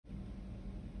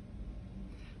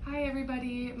Hi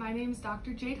everybody, my name is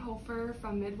Dr. Jade Hofer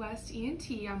from Midwest ENT.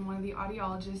 I'm one of the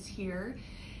audiologists here.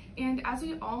 And as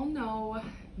we all know,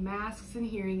 masks and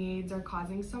hearing aids are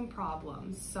causing some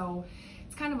problems. So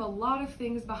it's kind of a lot of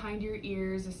things behind your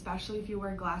ears, especially if you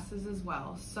wear glasses as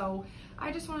well. So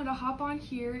I just wanted to hop on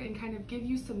here and kind of give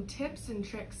you some tips and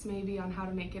tricks maybe on how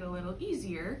to make it a little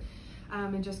easier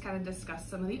and just kind of discuss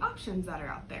some of the options that are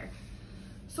out there.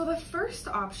 So the first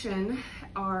option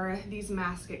are these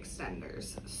mask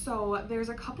extenders. So there's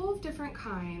a couple of different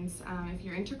kinds. If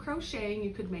you're into crocheting,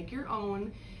 you could make your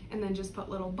own and then just put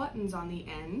little buttons on the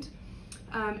end.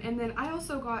 And then I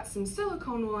also got some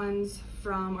silicone ones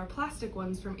or plastic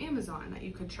ones from Amazon that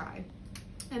you could try.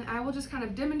 And I will just kind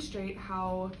of demonstrate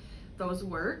how those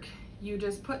work. You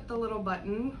just put the little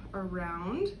button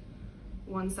around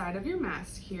one side of your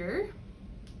mask here.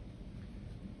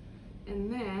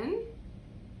 And then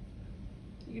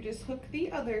you just hook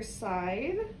the other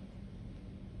side.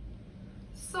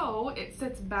 So it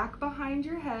sits back behind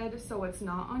your head, so it's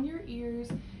not on your ears,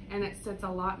 and it sits a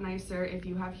lot nicer if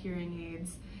you have hearing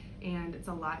aids, and it's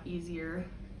a lot easier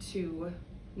to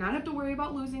not have to worry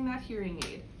about losing that hearing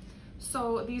aid.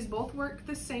 So these both work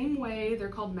the same way. They're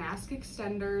called mask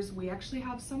extenders. We actually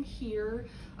have some here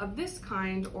of this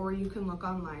kind, or you can look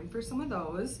online for some of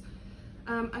those.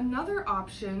 Another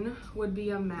option would be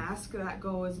a mask that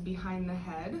goes behind the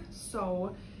head.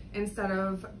 So instead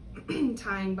of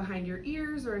tying behind your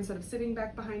ears or instead of sitting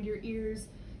back behind your ears,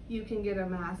 you can get a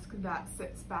mask that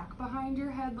sits back behind your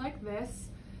head like this.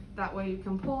 That way you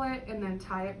can pull it and then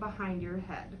tie it behind your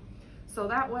head. So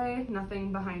that way,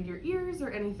 nothing behind your ears or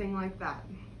anything like that.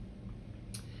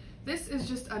 This is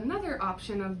just another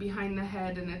option of behind the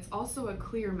head, and it's also a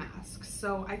clear mask.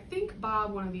 So I think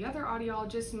Bob, one of the other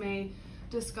audiologists, may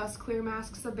discuss clear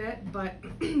masks a bit, but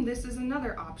this is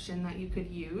another option that you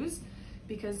could use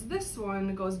because this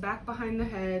one goes back behind the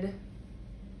head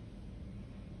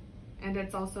and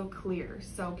it's also clear.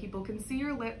 So people can see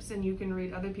your lips and you can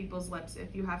read other people's lips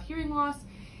if you have hearing loss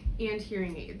and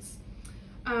hearing aids.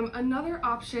 Another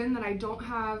option that I don't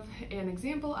have an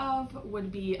example of would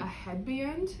be a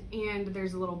headband, and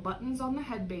there's little buttons on the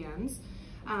headbands.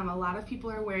 A lot of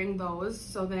people are wearing those,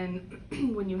 so then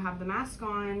when you have the mask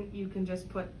on, you can just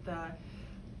put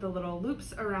the little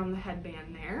loops around the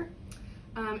headband there.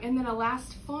 And then a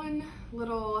last fun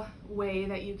little way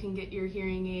that you can get your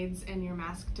hearing aids and your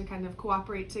mask to kind of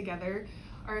cooperate together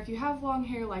are if you have long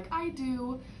hair like I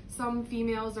do, some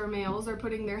females or males are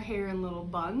putting their hair in little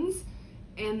buns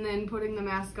and then putting the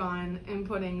mask on and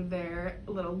putting their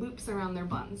little loops around their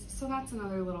buns. So that's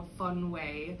another little fun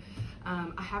way.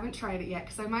 I haven't tried it yet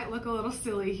because I might look a little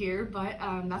silly here, but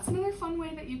that's another fun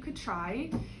way that you could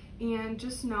try. And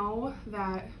just know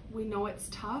that we know it's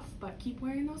tough, but keep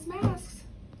wearing those masks.